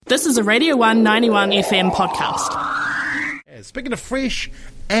This is a Radio 191 FM podcast. Speaking of fresh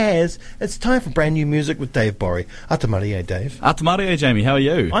as, it's time for brand new music with Dave Borry. Atamarie, Dave. Atamarie, Jamie. How are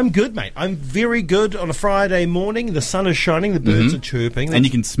you? I'm good, mate. I'm very good on a Friday morning. The sun is shining, the birds are chirping. And you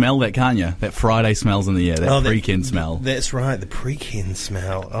can smell that, can't you? That Friday smells in the air, that pre-ken smell. That's right, the pre-ken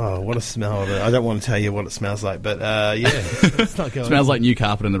smell. Oh, what a smell. I don't want to tell you what it smells like, but yeah. It's not going. Smells like new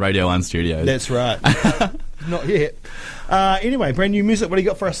carpet in the Radio 1 studio. That's right. Not yet. Anyway, brand new music. What do you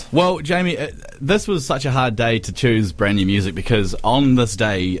got for us? Well, Jamie, this was such a hard day to choose brand new music because on this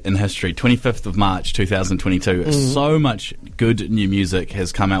day in history, 25th of March 2022, so much good new music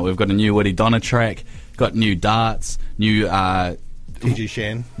has come out. We've got a new Woody Donna track, got new Darts, new TG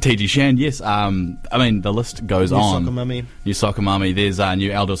Shan. TG Shan, yes. I mean, the list goes on. New Soccer Mummy. There's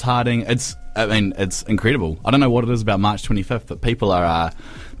new Aldous Harding. It's incredible. I don't know what it is about March 25th, but people are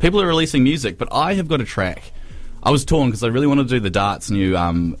releasing music. But I have got a track. I was torn because I really wanted to do the Darts new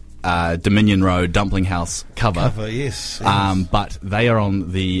Dominion Road Dumpling House cover. Yes. But they are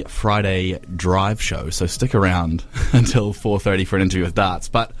on the Friday Drive show, so stick around until 4:30 for an interview with Darts.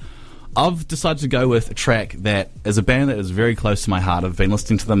 But I've decided to go with a track that is a band that is very close to my heart. I've been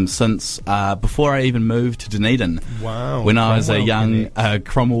listening to them since before I even moved to Dunedin. Wow. When I was a young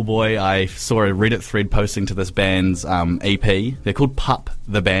Cromwell boy, I saw a Reddit thread posting to this band's EP. They're called Pup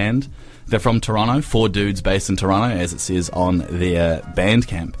the Band. They're from Toronto, 4 dudes based in Toronto, as it says on their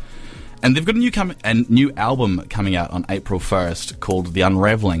Bandcamp. And they've got a new album coming out on April 1st called The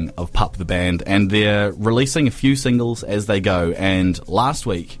Unravelling of Pup the Band, and they're releasing a few singles as they go. And last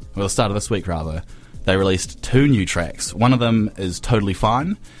week, or the start of this week rather, they released 2 new tracks. One of them is Totally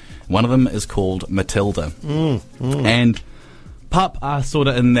Fine, one of them is called Matilda. And Pup are sort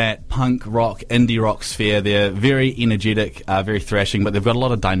of in that punk rock, indie rock sphere. They're very energetic, very thrashing, but they've got a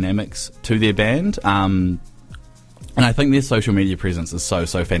lot of dynamics to their band. And I think their social media presence is so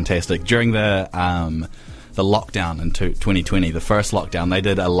fantastic. During the lockdown in 2020, the first lockdown, they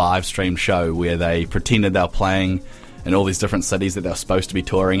did a live stream show where they pretended they were playing in all these different cities that they were supposed to be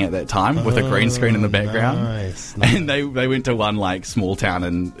touring at that time with a green screen in the background. Nice. And they went to one like small town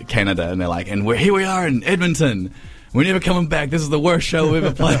in Canada, and they're like, and here we are in Edmonton. We're never coming back. This is the worst show we've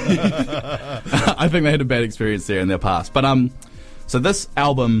ever played. I think they had a bad experience there in their past. But so this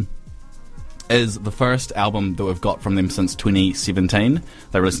album is the first album that we've got from them since 2017.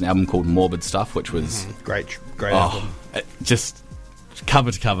 They released an album called Morbid Stuff, which was great album. Just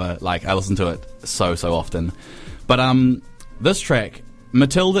cover to cover. Like, I listen to it so often. But this track,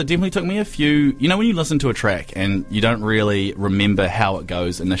 Matilda, definitely took me a few... You know when you listen to a track and you don't really remember how it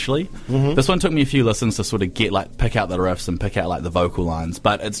goes initially? This one took me a few listens to sort of pick out the riffs and pick out like the vocal lines.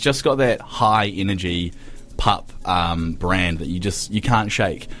 But it's just got that high energy Pup brand that you can't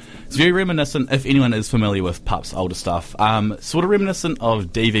shake. It's very reminiscent, if anyone is familiar with Pup's older stuff, sort of reminiscent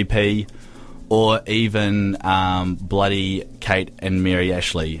of DVP or even Bloody Kate and Mary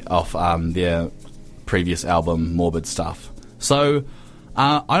Ashley off their previous album, Morbid Stuff. So...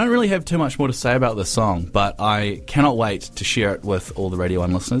 I don't really have too much more to say about this song, but I cannot wait to share it with all the Radio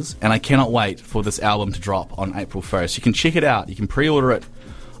 1 listeners, and I cannot wait for this album to drop on April 1st. You can check it out. You can pre-order it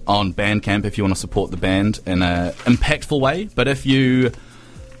on Bandcamp if you want to support the band in an impactful way, but if you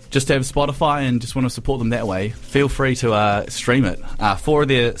just have Spotify and just want to support them that way, feel free to stream it. 4 of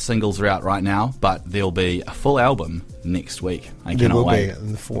their singles are out right now, but there'll be a full album next week. I cannot wait.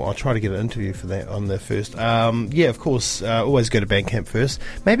 I'll try to get an interview for that on the first. Yeah, of course, always go to Bandcamp first.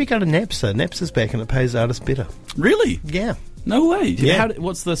 Maybe go to Napster. Napster's back and it pays artists better. Really? Yeah. No way. Yeah.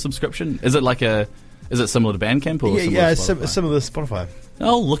 What's the subscription? Is it similar to Bandcamp or similar to Spotify?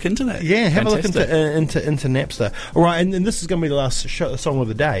 I'll look into that. Yeah, have Fantastic. a look into Napster. All right, and this is going to be the last song of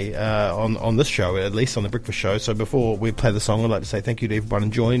the day on this show, at least on the Breakfast Show. So before we play the song, I'd like to say thank you to everyone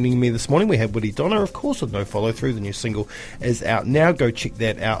joining me this morning. We had Woody Donna, of course, with No Follow Through. The new single is out now. Go check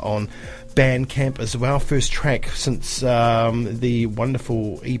that out on Bandcamp as well. First track since the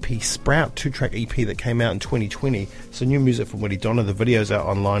wonderful EP Sprout 2-track EP that came out in 2020. So new music from Woody Donna. The video's out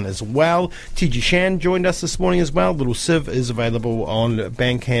online as well. TG Shan joined us this morning as well. Little Civ is available on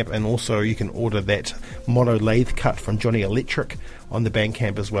Bandcamp, and also you can order that mono lathe cut from Johnny Electric on the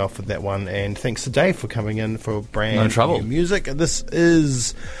Bandcamp as well for that one. And thanks to Dave for coming in for brand new music. This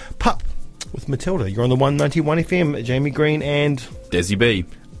is Pup with Matilda. You're on the 191 FM. Jamie Green and Desi B.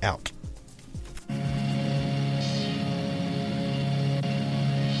 Out.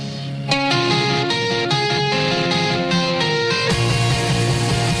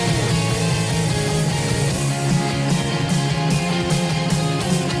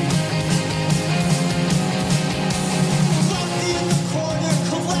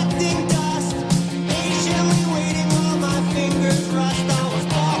 Collecting dust, patiently waiting while my fingers rust. I was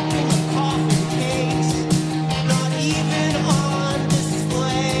walking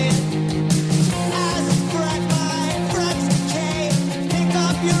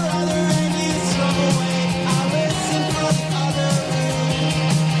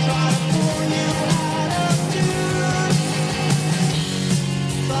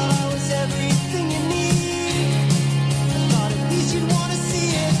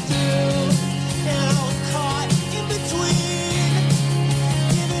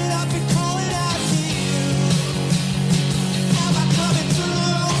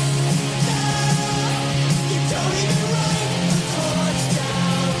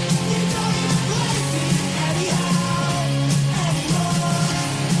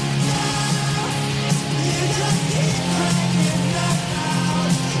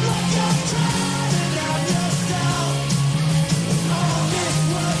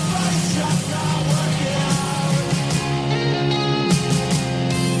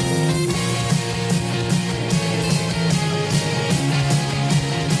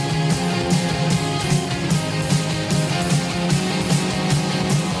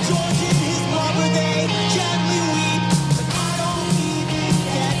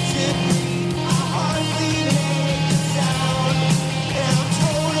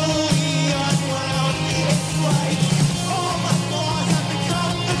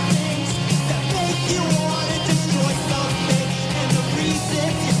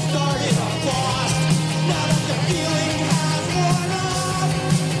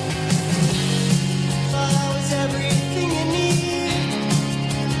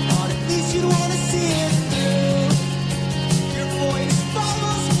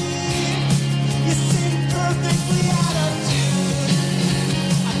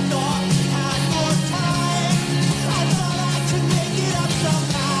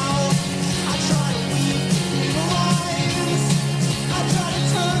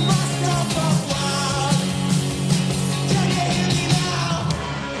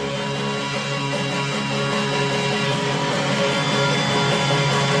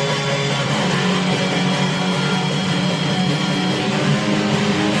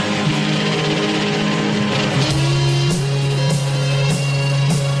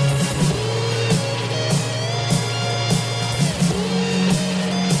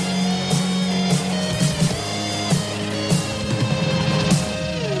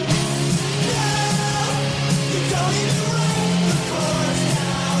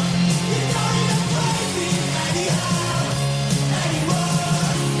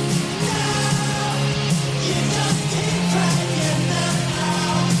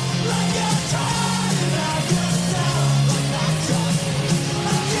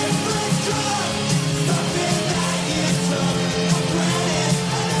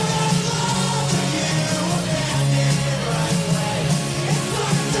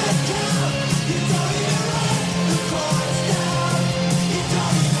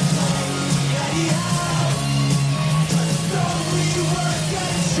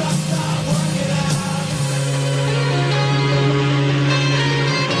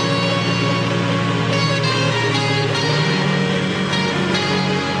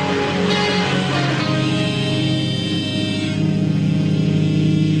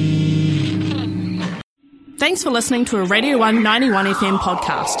Thanks for listening to a Radio 1 91 FM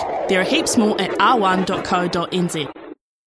podcast. There are heaps more at r1.co.nz.